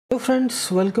Hello friends,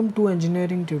 welcome to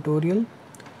engineering tutorial.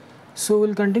 So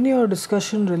we'll continue our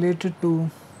discussion related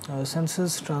to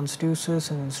sensors,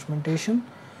 transducers and instrumentation.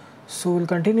 So we'll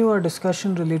continue our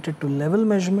discussion related to level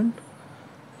measurement.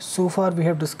 So far we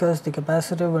have discussed the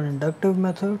capacitive and inductive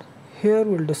method. Here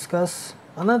we'll discuss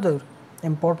another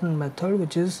important method,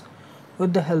 which is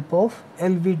with the help of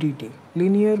LVDT,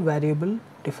 linear variable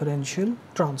differential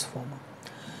transformer.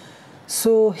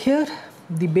 So here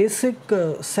the basic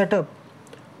setup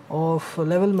of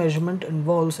level measurement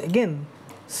involves again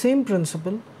same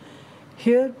principle.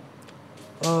 Here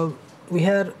we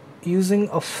are using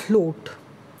a float,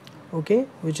 okay,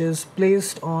 which is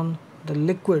placed on the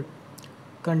liquid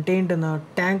contained in a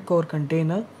tank or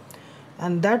container,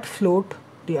 and that float,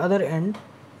 the other end,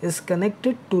 is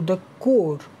connected to the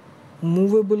core,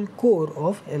 movable core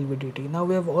of LVDT. Now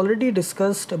we have already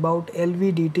discussed about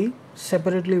LVDT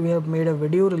separately. We have made a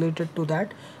video related to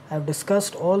that. I have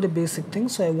discussed all the basic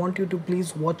things, so I want you to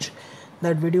please watch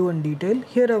that video in detail.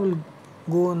 Here I will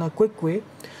go in a quick way.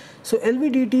 So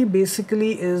LVDT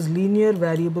basically is linear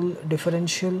variable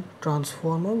differential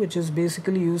transformer, which is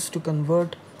basically used to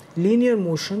convert linear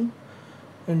motion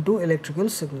into electrical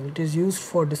signal. It is used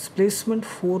for displacement,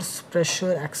 force,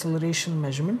 pressure, acceleration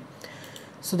measurement.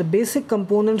 So the basic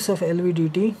components of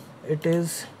LVDT, it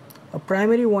is a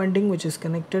primary winding which is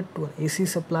connected to an AC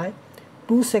supply,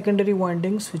 two secondary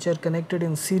windings which are connected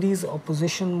in series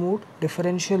opposition mode,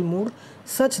 differential mode,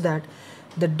 such that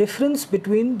the difference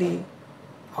between the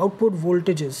output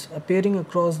voltages appearing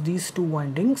across these two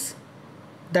windings,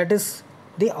 that is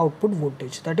the output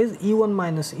voltage, that is E1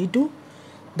 minus E2,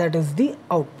 that is the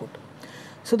output.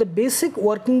 So the basic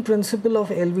working principle of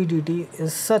LVDT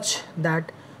is such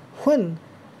that when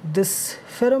this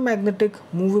ferromagnetic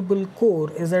movable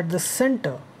core is at the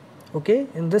center, okay,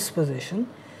 in this position,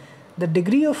 the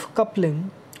degree of coupling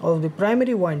of the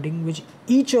primary winding with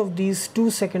each of these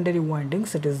two secondary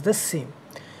windings, it is the same,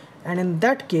 and in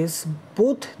that case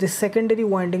both the secondary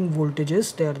winding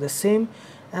voltages, they are the same,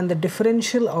 and the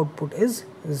differential output is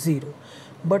 0.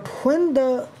 But when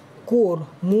the core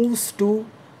moves to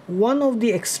one of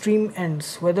the extreme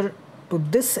ends, whether to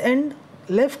this end,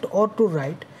 left, or to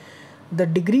right, the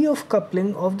degree of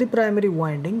coupling of the primary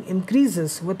winding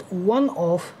increases with one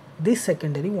of the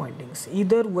secondary windings,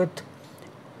 either with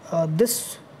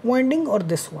this winding or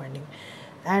this winding,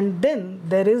 and then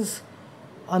there is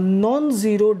a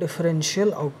non-zero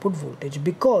differential output voltage,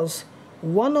 because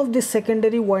one of the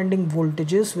secondary winding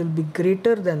voltages will be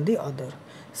greater than the other.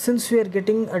 Since we are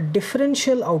getting a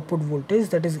differential output voltage,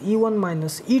 that is E1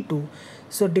 minus E2,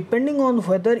 so depending on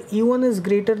whether E1 is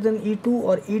greater than E2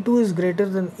 or E2 is greater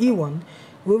than E1,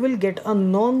 we will get a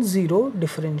non-zero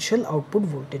differential output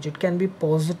voltage. It can be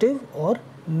positive or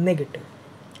negative,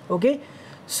 okay.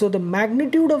 So the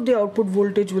magnitude of the output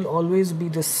voltage will always be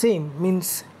the same,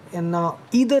 means in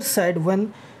either side,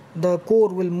 when the core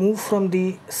will move from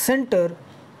the center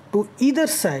to either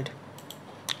side,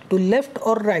 to left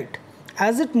or right,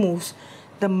 as it moves,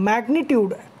 the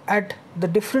magnitude at the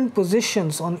different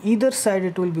positions on either side,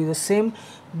 it will be the same,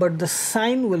 but the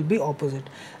sign will be opposite.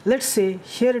 Let's say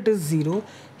here it is 0,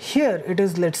 here it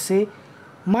is, let's say,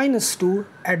 minus 2,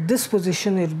 at this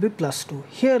position it will be plus 2,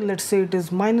 here let's say it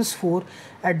is minus 4,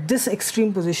 at this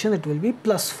extreme position it will be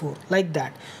plus 4, like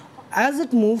that. As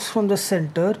it moves from the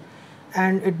center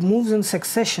and it moves in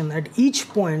succession, at each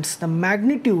points the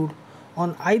magnitude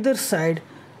on either side,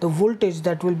 the voltage,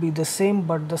 that will be the same,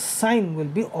 but the sign will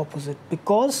be opposite,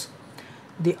 because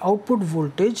the output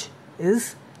voltage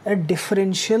is a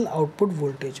differential output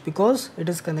voltage, because it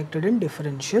is connected in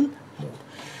differential mode.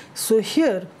 So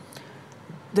here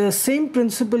the same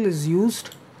principle is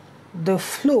used. The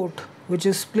float which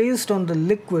is placed on the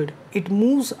liquid, it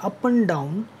moves up and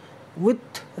down with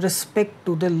respect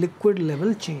to the liquid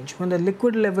level change. When the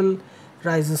liquid level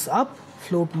rises up,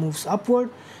 float moves upward.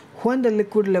 When the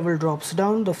liquid level drops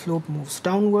down, the float moves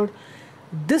downward.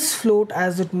 This float,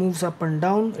 as it moves up and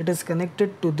down, it is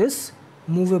connected to this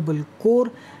movable core,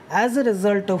 as a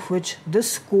result of which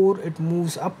this core, it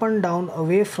moves up and down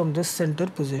away from this center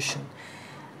position.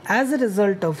 As a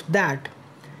result of that,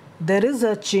 there is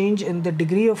a change in the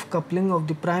degree of coupling of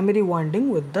the primary winding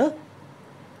with the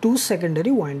two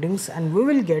secondary windings, and we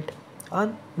will get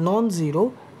a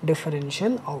non-zero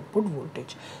differential output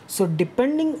voltage. So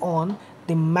depending on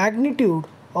the magnitude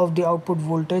of the output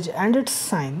voltage and its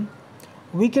sign,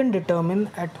 we can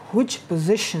determine at which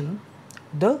position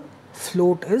the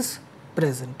float is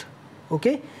present,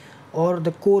 okay, or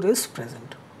the core is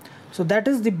present. So that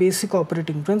is the basic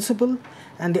operating principle,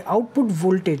 and the output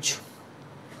voltage,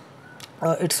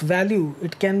 its value,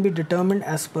 it can be determined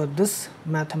as per this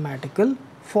mathematical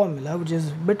formula, which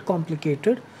is a bit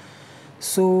complicated.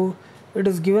 So it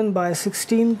is given by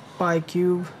 16 pi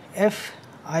cube f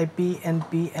ip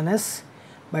np ns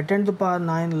by 10 to the power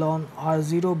 9 ln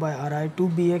r0 by ri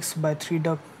 2bx by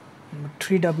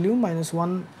 3w minus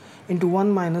 1 into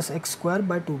 1 minus x square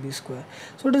by 2b square.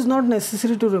 So it is not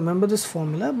necessary to remember this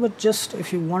formula, but just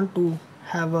if you want to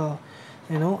have a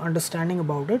understanding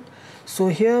about it. So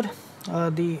here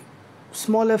the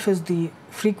small f is the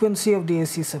frequency of the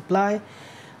AC supply,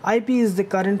 IP is the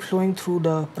current flowing through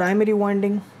the primary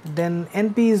winding, then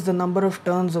NP is the number of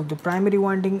turns of the primary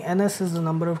winding, NS is the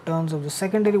number of turns of the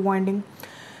secondary winding,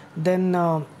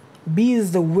 then B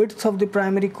is the width of the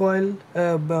primary coil,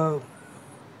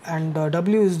 and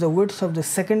W is the width of the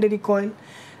secondary coil,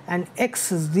 and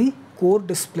X is the core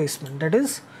displacement, that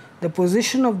is the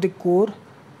position of the core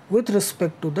with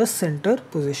respect to the center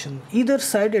position. Either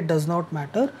side, it does not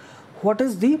matter what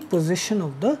is the position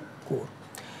of the core.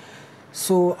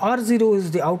 So R0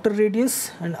 is the outer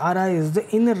radius and Ri is the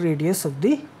inner radius of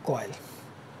the coil.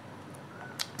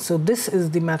 So this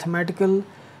is the mathematical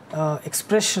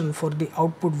expression for the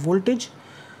output voltage,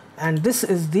 and this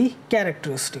is the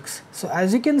characteristics. So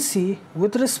as you can see,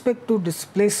 with respect to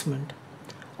displacement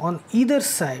on either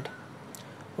side,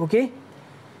 okay,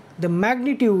 the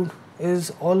magnitude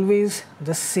is always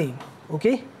the same,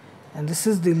 okay, and this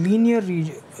is the linear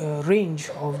range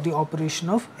of the operation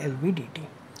of LVDT.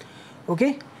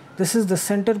 Okay, this is the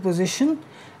center position,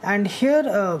 and here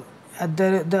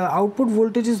the output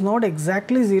voltage is not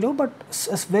exactly 0, but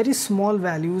a very small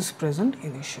value is present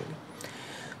initially.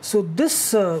 So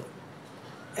this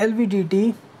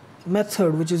LVDT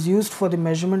method, which is used for the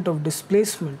measurement of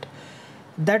displacement,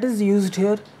 that is used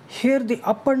here. Here the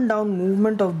up and down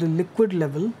movement of the liquid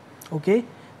level, okay,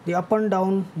 the up and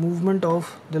down movement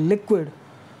of the liquid,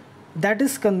 that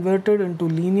is converted into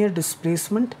linear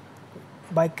displacement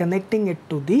by connecting it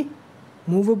to the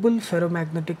movable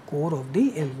ferromagnetic core of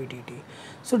the LVDT.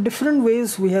 So different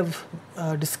ways we have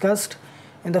discussed.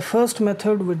 In the first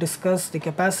method, we discussed the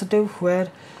capacitive,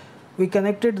 where we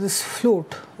connected this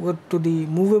float to the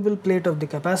movable plate of the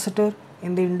capacitor.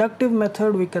 In the inductive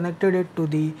method, we connected it to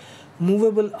the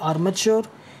movable armature.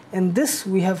 In this,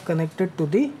 we have connected to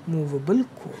the movable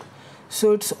core.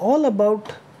 So it's all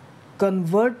about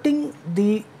converting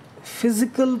the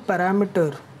physical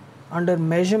parameter under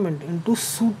measurement into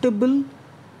suitable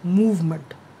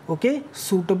movement, okay,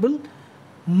 suitable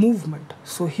movement.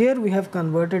 So here we have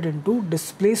converted into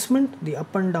displacement, the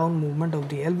up and down movement of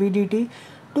the LVDT,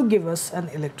 to give us an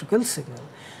electrical signal.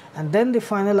 And then the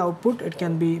final output, it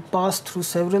can be passed through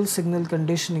several signal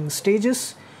conditioning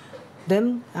stages,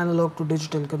 then analog to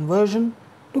digital conversion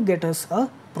to get us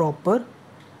a proper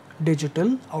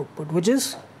digital output, which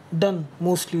is done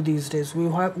mostly these days. We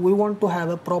want to have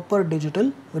a proper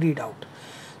digital readout.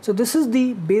 So this is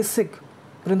the basic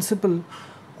principle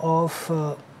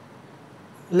of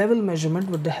level measurement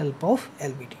with the help of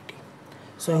LVDT.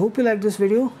 So I hope you like this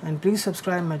video, and please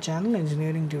subscribe my channel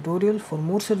Engineering Tutorial for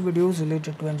more such videos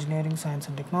related to engineering, science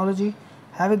and technology.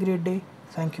 Have a great day.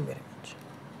 Thank you very much.